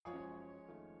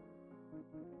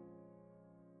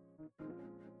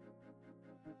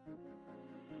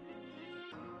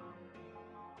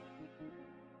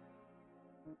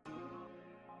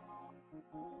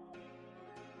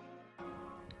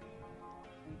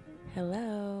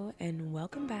Hello, and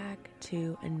welcome back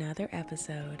to another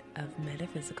episode of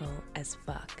Metaphysical as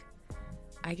Fuck.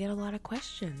 I get a lot of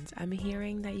questions. I'm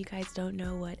hearing that you guys don't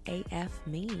know what AF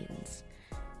means.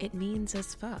 It means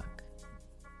as fuck.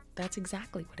 That's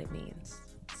exactly what it means.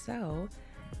 So,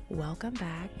 welcome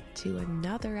back to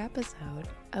another episode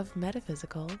of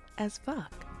Metaphysical as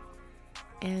Fuck.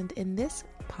 And in this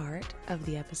part of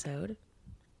the episode,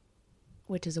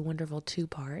 which is a wonderful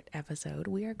 2-part episode,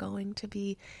 we are going to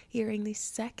be hearing the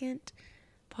second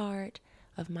part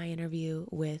of my interview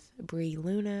with Brie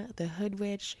Luna, the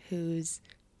Hoodwitch, whose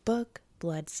book,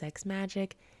 Blood, Sex,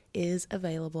 Magic, is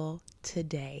available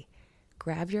today.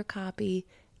 Grab your copy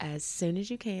as soon as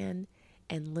you can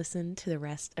and listen to the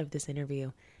rest of this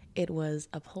interview. It was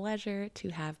a pleasure to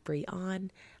have Brie on.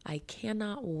 I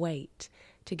cannot wait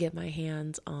to get my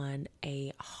hands on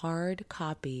a hard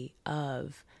copy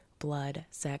of Blood,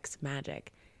 Sex,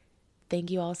 Magic.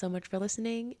 Thank you all so much for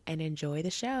listening and enjoy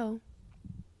the show.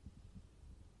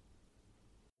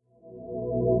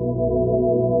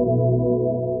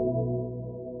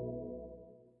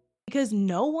 Because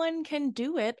no one can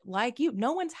do it like you.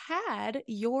 No one's had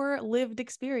your lived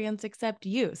experience except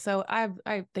you. So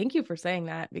I thank you for saying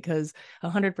that, because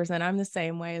 100% I'm the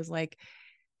same way. As like,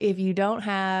 if you don't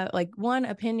have, like, one,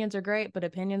 opinions are great, but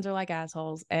opinions are like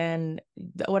assholes. And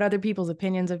what other people's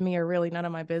opinions of me are really none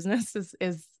of my business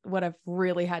is what I've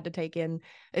really had to take in,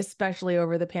 especially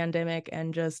over the pandemic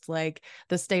and just like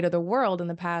the state of the world in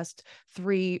the past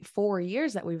 3-4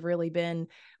 years that we've really been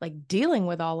like dealing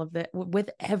with all of that,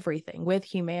 with everything, with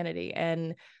humanity.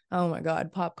 And oh my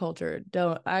God, pop culture.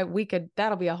 That'll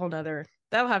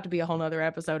have to be a whole nother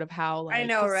episode of how, like, I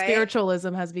know, right?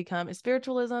 spiritualism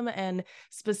and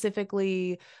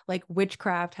specifically like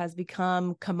witchcraft has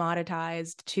become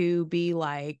commoditized to be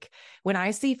like, when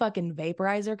I see fucking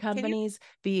vaporizer companies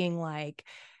being like,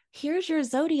 here's your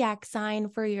zodiac sign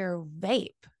for your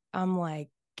vape, I'm like,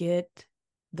 get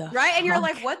the right. And you're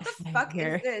like, fuck what the fuck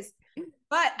is this?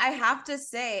 But I have to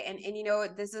say, and you know,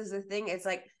 this is the thing, it's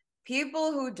like,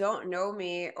 people who don't know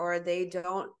me, or they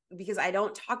don't, because I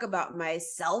don't talk about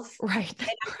myself. Right. And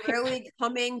I'm really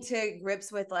coming to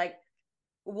grips with, like,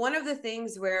 one of the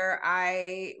things where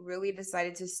I really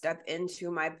decided to step into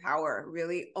my power,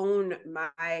 really own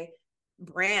my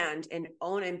brand and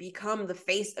own and become the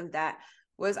face of that,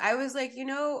 was I was like, you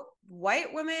know,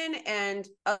 white women and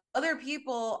other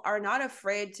people are not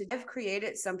afraid to. I've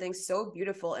created something so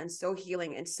beautiful and so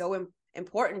healing and so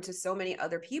important to so many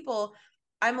other people.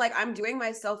 I'm like, I'm doing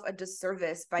myself a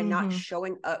disservice by not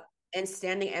showing up and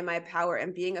standing in my power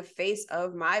and being a face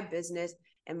of my business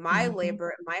and my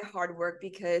labor and my hard work.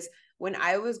 Because when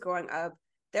I was growing up,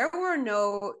 there were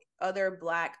no other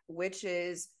Black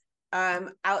witches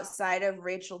outside of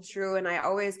Rachel True. And I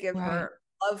always give her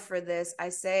love for this. I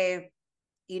say,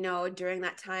 you know, during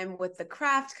that time with The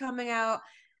Craft coming out,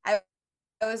 I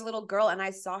was a little girl and I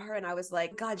saw her and I was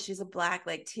like, God, she's a Black,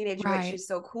 like, teenage witch. She's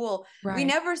so cool. We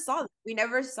never saw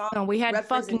No, we had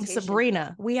fucking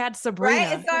Sabrina. We had Sabrina.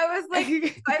 Right. And so I was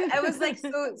like, I was like,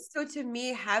 so to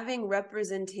me, having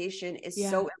representation is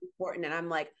so important. And I'm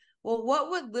like, well,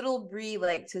 what would little Brie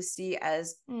like to see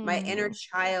as my inner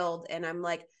child? And I'm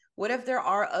like, what if there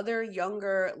are other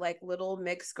younger, like, little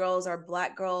mixed girls or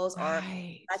Black girls or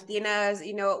Latinas,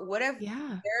 you know, what if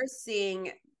they're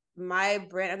seeing my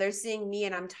brand, and they're seeing me,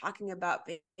 and I'm talking about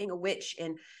being a witch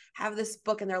and have this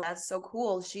book, and they're like, that's so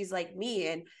cool, she's like me.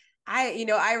 And I, you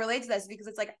know, I relate to this because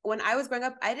it's like, when I was growing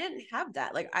up, I didn't have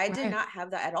that. Like, I did not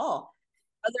have that at all,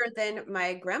 other than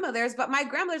my grandmothers. But my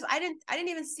grandmothers, I didn't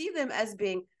even see them as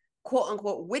being quote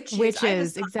unquote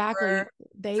witches. Exactly.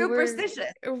 They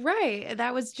superstitious. Right.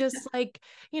 That was just like,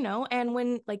 you know, and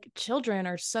when like children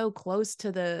are so close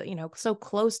to the, you know, so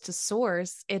close to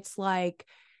source, it's like,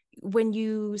 when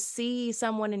you see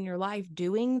someone in your life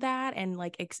doing that and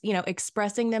like, you know,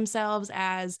 expressing themselves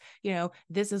as, you know,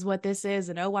 this is what this is,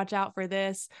 and oh, watch out for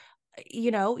this,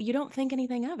 you know, you don't think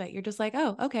anything of it. You're just like,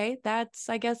 oh, okay,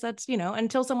 I guess that's, you know,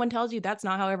 until someone tells you that's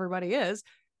not how everybody is.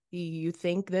 You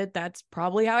think that that's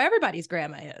probably how everybody's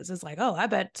grandma is. It's like, oh, I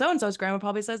bet so-and-so's grandma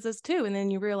probably says this too. And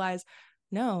then you realize,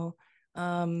 no,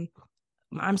 I'm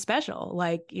special.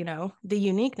 Like, you know, the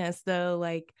uniqueness, though,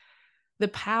 like, the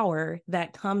power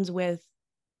that comes with,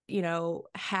 you know,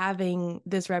 having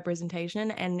this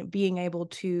representation and being able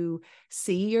to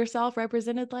see yourself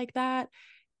represented like that,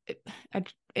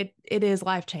 it is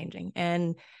life-changing.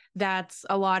 And that's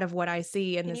a lot of what I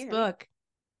see in this book.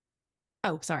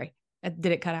 Oh, sorry.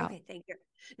 Did it cut out? Okay, thank you.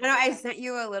 No, I sent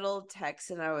you a little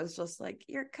text and I was just like,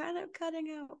 you're kind of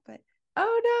cutting out, but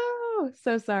Oh no,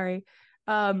 so sorry.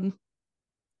 Um,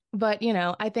 but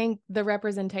I think the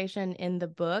representation in the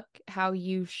book, how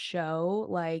you show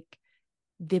like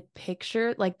the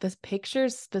picture, like the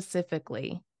pictures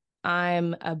specifically.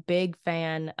 I'm a big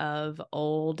fan of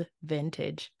old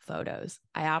vintage photos.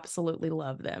 I absolutely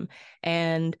love them.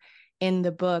 And in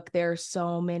the book, there are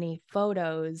so many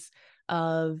photos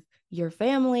of your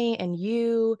family and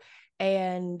you.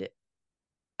 And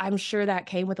I'm sure that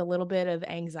came with a little bit of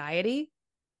anxiety.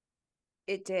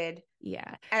 it did.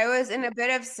 Yeah. I was in a bit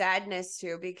of sadness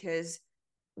too, because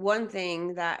one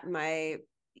thing that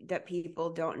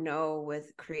people don't know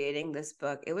with creating this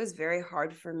book, it was very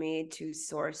hard for me to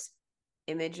source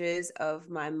images of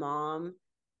my mom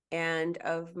and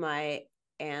of my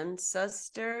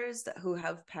ancestors who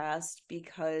have passed,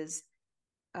 because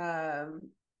um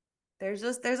there's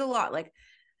a lot, like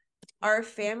our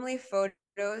family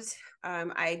photos.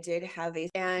 I did have a,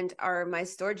 and our my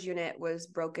storage unit was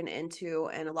broken into,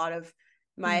 and a lot of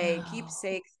my No.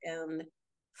 keepsakes and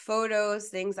photos,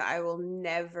 things that I will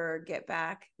never get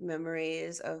back,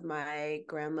 memories of my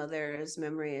grandmother's,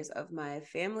 memories of my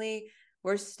family,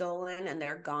 were stolen and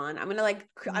they're gone. I'm like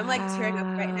tearing up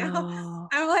right now. Wow.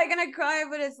 I'm like gonna cry,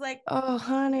 but it's like, Oh, and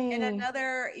honey.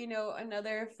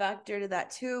 another factor to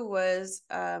that too was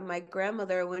my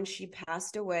grandmother, when she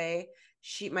passed away,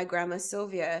 my grandma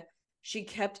Sylvia, she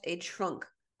kept a trunk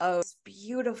of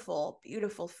beautiful,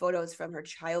 beautiful photos from her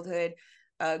childhood,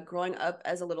 growing up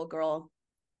as a little girl,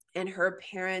 and her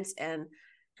parents and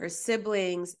her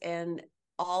siblings, and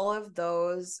all of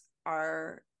those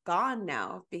are gone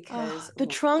now Oh, because the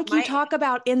trunk you my talk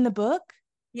about in the book?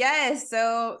 yes,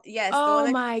 the one Oh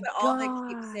that my put all the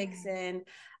keepsakes God. in,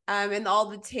 and all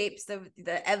the tapes of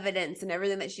the evidence and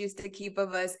everything that she used to keep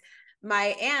of us.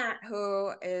 My aunt,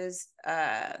 who is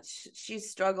she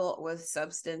struggled with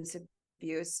substance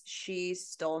abuse, she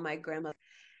stole my grandmother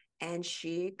and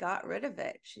she got rid of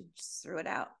it. She just threw it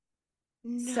out.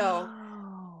 So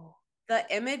No. the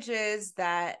images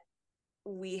that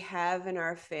we have in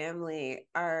our family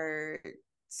are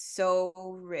so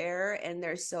rare and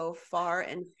they're so far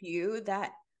and few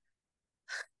that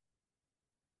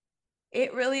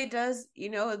it really does,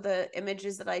 the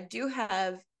images that I do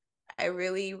have, I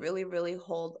really, really, really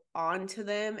hold on to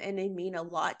them, and they mean a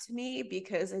lot to me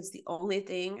because it's the only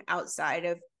thing outside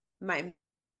of my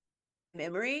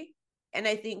memory. And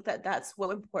I think that that's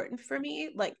what important for me,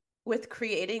 like with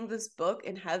creating this book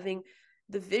and having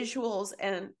the visuals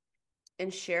and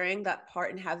sharing that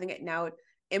part and having it now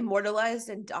immortalized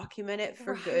and documented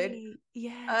for good. Right.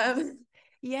 Yes. Um,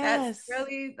 Yes.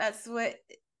 that's what,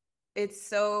 it's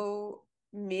so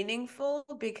meaningful,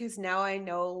 because now I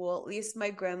know, well, at least my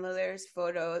grandmother's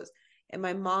photos and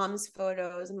my mom's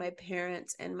photos and my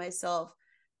parents and myself,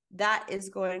 that is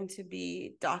going to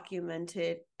be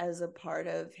documented as a part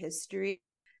of history.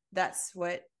 That's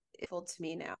what is full to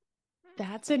me now.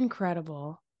 That's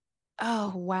incredible.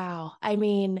 Oh, wow. I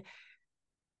mean,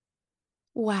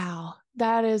 wow.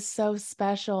 That is so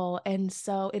special. And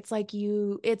so it's like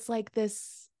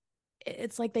this,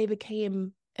 it's like they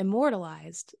became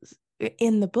immortalized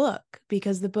in the book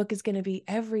because the book is going to be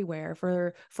everywhere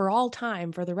for all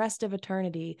time, for the rest of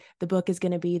eternity. The book is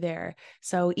going to be there.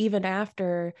 So even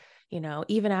after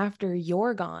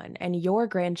you're gone and your I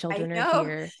grandchildren are know.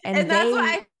 here and And that's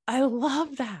what I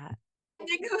love that.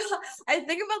 I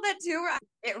think about that too, where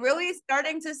it really is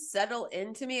starting to settle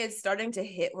into me. It's starting to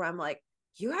hit where I'm like,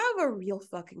 you have a real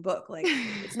fucking book. Like,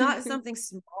 it's not something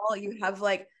small. You have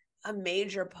like a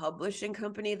major publishing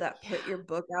company that put Yeah. your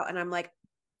book out. And I'm like,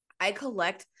 I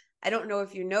collect, I don't know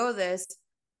if you know this,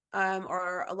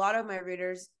 or a lot of my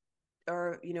readers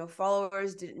or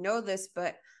followers didn't know this,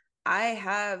 but I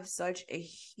have such a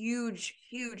huge,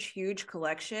 huge, huge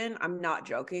collection. I'm not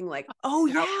joking, like Oh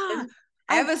yeah. thousands.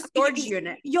 I have a storage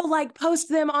unit. You'll like post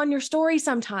them on your story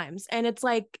sometimes and it's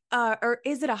like or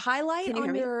is it a highlight Can you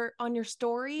hear me? on your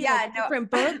story like Yeah,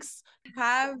 different no. books?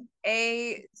 Have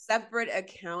a separate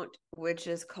account which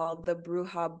is called the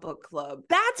Bruja Book Club.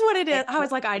 That's what it And is. I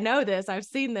was like, I know this. I've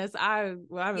seen this. I'm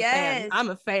a fan. yes, I'm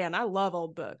a fan. I love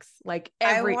old books. Like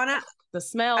I every wanna the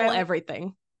smell, I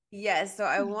everything. yes, so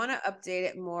I want to update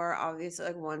it more, obviously,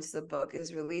 like once the book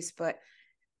is released, but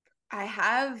I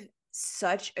have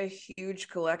such a huge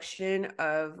collection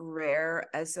of rare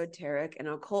esoteric and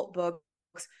occult books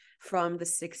from the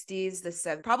 60s, the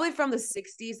 70s, probably from the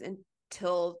 60s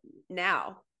until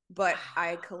now. But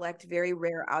I Wow. collect very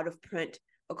rare out of print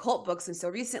occult books. And so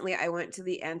recently I went to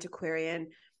the antiquarian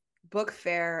book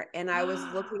fair and I was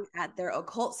looking at their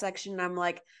occult section and I'm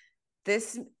like,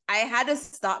 I had to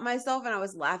stop myself, and I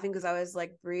was laughing because I was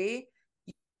like, Brie,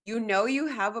 you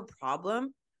have a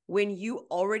problem when you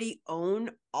already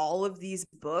own all of these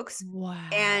books. Wow.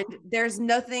 And there's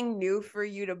nothing new for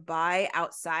you to buy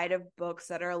outside of books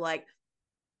that are like,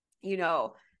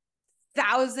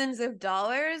 thousands of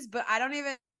dollars. But I don't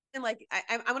even like,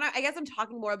 I guess I'm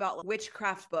talking more about like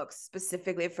witchcraft books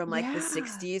specifically from like the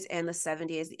 60s and the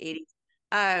 70s, the 80s.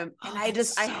 And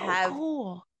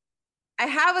Cool. I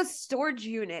have a storage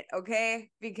unit, okay?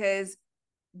 Because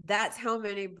that's how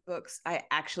many books I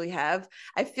actually have.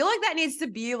 I feel like that needs to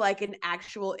be like an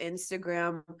actual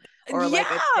Instagram or like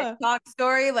a TikTok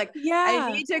story. Like,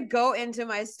 I need to go into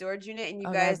my storage unit and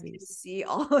you guys can see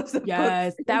all of the books.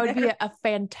 Yes, that would be a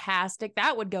fantastic,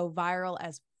 that would go viral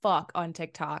as fuck on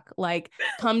TikTok. Like,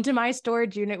 come to my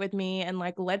storage unit with me and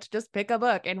like, let's just pick a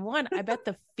book. And one, I bet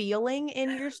the feeling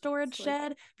in your storage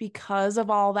shed because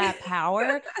of all that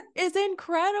power is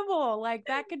incredible. Like,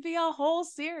 that could be a whole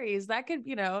series. That could,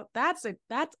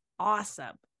 that's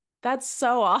awesome. That's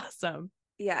so awesome.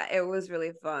 Yeah, it was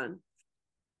really fun.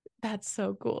 That's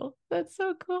so cool. That's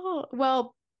so cool.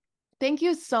 Well, thank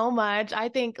you so much. I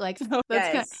think like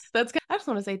I just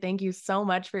want to say thank you so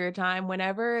much for your time.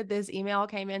 Whenever this email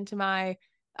came into my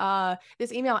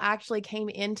this email actually came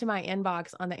into my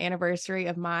inbox on the anniversary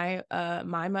of my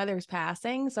my mother's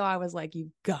passing. So I was like,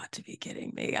 you've got to be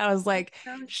kidding me. I was like,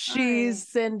 she's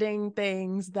sending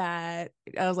things that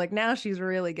I was like, now she's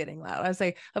really getting loud. I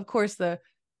say, of course,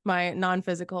 my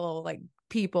non-physical like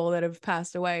people that have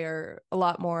passed away are a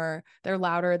lot more, they're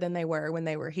louder than they were when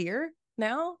they were here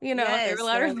now, they were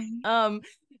louder.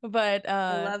 But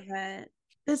I love that.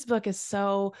 This book is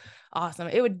so awesome.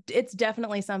 It's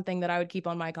definitely something that I would keep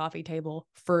on my coffee table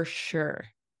for sure.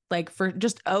 Like, for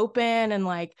just open and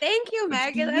like, thank you,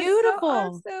 Maggie.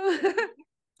 Beautiful. That's so awesome.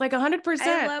 Like 100%.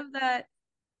 I love that.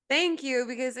 Thank you,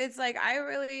 because it's like I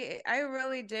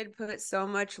really did put so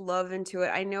much love into it.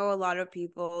 I know a lot of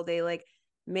people, they like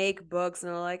make books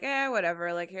and they're like,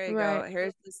 whatever, like here you go.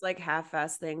 Here's this like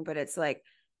half-ass thing, but it's like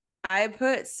I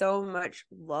put so much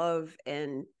love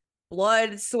and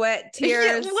blood, sweat,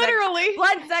 tears, literally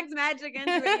blood, sex, magic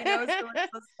into it, So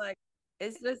it's just like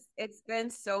it's been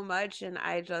so much, and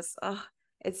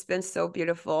it's been so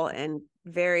beautiful and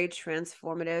very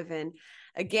transformative. And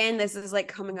again, this is like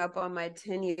coming up on my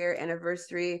 10-year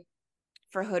anniversary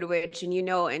for Hoodwitch, and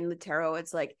in the tarot,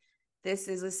 it's like this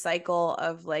is a cycle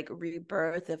of like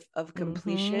rebirth of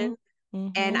completion.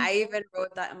 And I even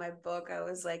wrote that in my book. I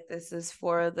was like, this is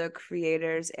for the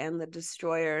creators and the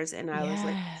destroyers. And I was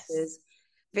like,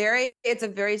 it's a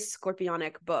very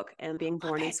Scorpionic book, and being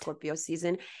born in Scorpio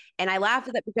season. And I laughed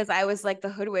at that because I was like, the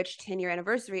Hoodwitch 10-year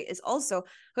anniversary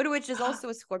Hoodwitch is also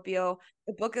a Scorpio.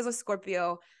 The book is a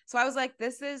Scorpio. So I was like,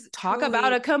 this is talk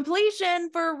about a completion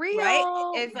for real.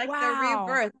 Right? It's like the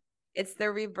rebirth. It's the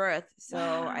rebirth. So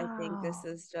I think this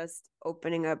is just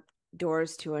opening up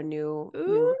doors to a new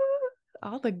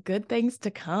all the good things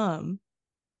to come.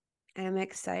 I'm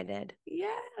excited.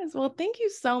 Yes. Well, thank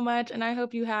you so much. And I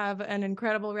hope you have an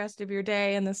incredible rest of your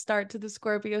day and the start to the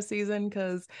Scorpio season,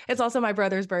 because it's also my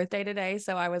brother's birthday today.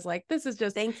 So I was like, this is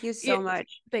just, thank you so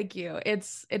much. Thank you.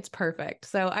 It's perfect.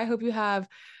 So I hope you have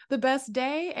the best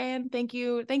day. And thank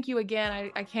you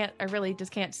again. I really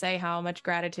just can't say how much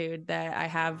gratitude that I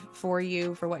have for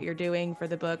you, for what you're doing, for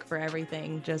the book, for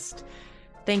everything. Just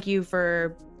thank you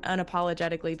for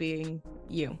unapologetically being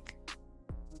you.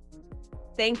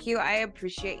 Thank you. I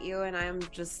appreciate you, and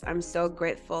I'm so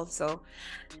grateful. So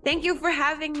thank you for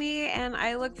having me, and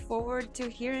I look forward to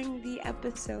hearing the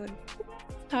episode.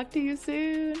 Talk to you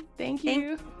soon. Thank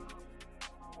you.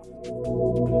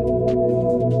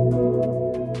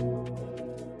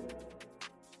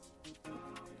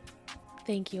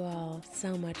 Thank you all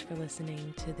so much for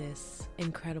listening to this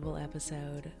incredible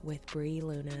episode with Brie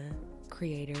Luna,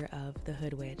 creator of The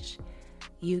Hoodwitch.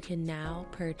 You can now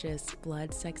purchase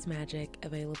Blood, Sex, Magic,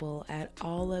 available at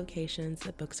all locations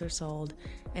that books are sold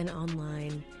and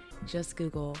online. Just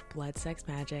Google Blood, Sex,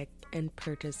 Magic and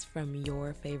purchase from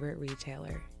your favorite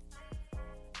retailer.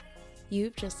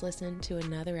 You've just listened to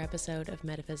another episode of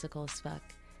Metaphysical as Fuck.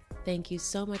 Thank you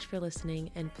so much for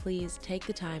listening, and please take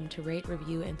the time to rate,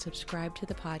 review, and subscribe to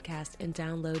the podcast and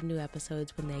download new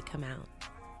episodes when they come out.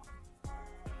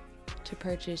 To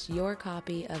purchase your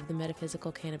copy of the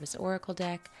Metaphysical Cannabis Oracle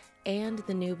deck and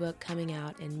the new book coming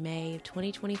out in May of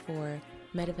 2024,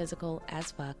 Metaphysical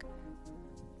as Fuck,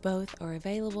 both are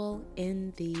available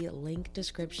in the link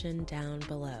description down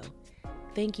below.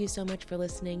 Thank you so much for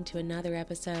listening to another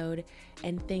episode,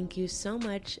 and thank you so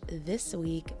much this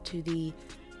week to the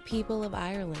people of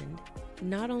Ireland.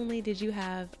 not only did you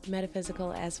have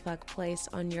Metaphysical as Fuck place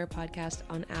on your podcast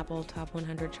on Apple Top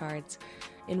 100 charts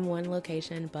in one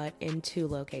location, but in 2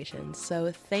 locations.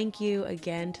 So thank you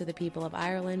again to the people of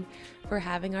Ireland for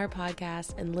having our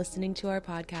podcast and listening to our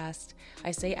podcast.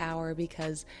 I say our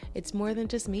because it's more than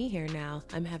just me here now.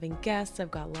 I'm having guests,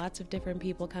 I've got lots of different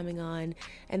people coming on,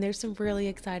 and there's some really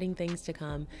exciting things to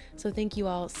come. So thank you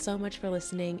all so much for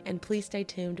listening, and please stay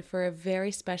tuned for a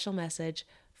very special message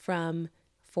from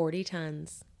 40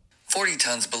 Tons. 40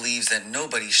 Tons believes that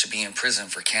nobody should be in prison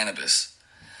for cannabis.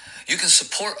 You can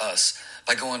support us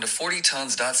by going to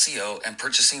 40tons.co and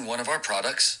purchasing one of our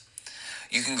products.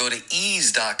 You can go to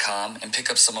ease.com and pick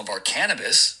up some of our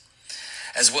cannabis,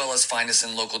 as well as find us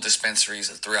in local dispensaries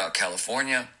throughout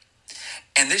California.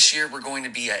 And this year we're going to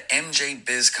be at MJ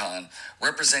BizCon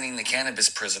representing the cannabis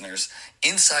prisoners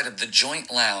inside of the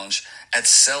Joint Lounge at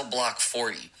Cell Block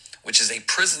 40, which is a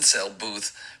prison cell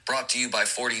booth brought to you by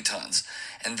 40 Tons.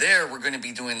 And there we're going to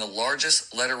be doing the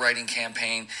largest letter writing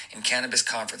campaign in cannabis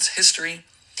conference history,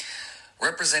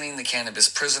 representing the cannabis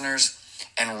prisoners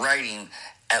and writing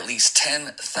at least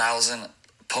 10,000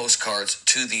 postcards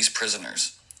to these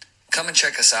prisoners. Come and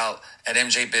check us out at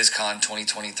MJ BizCon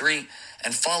 2023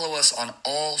 and follow us on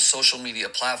all social media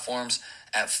platforms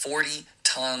at 40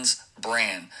 Tons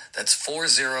Brand. That's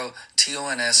 40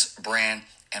 TONS Brand.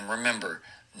 And remember,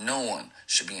 no one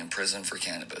should be in prison for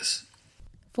cannabis.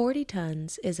 40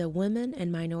 Tons is a women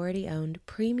and minority-owned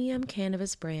premium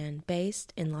cannabis brand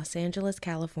based in Los Angeles,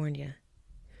 California.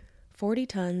 40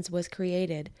 Tons was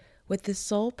created with the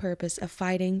sole purpose of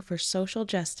fighting for social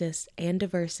justice and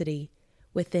diversity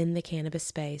within the cannabis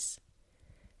space.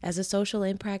 As a social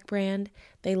impact brand,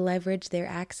 they leverage their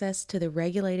access to the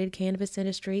regulated cannabis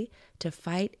industry to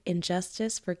fight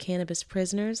injustice for cannabis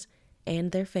prisoners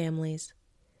and their families.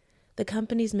 The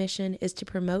company's mission is to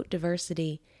promote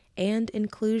diversity and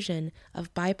inclusion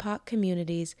of BIPOC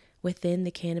communities within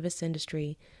the cannabis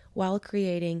industry while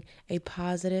creating a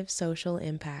positive social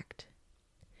impact.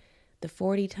 The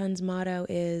 40 Tons motto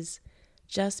is,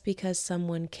 just because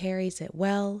someone carries it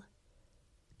well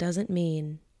doesn't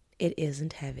mean it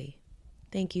isn't heavy.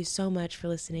 Thank you so much for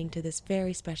listening to this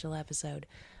very special episode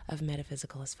of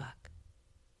Metaphysical as Fuck.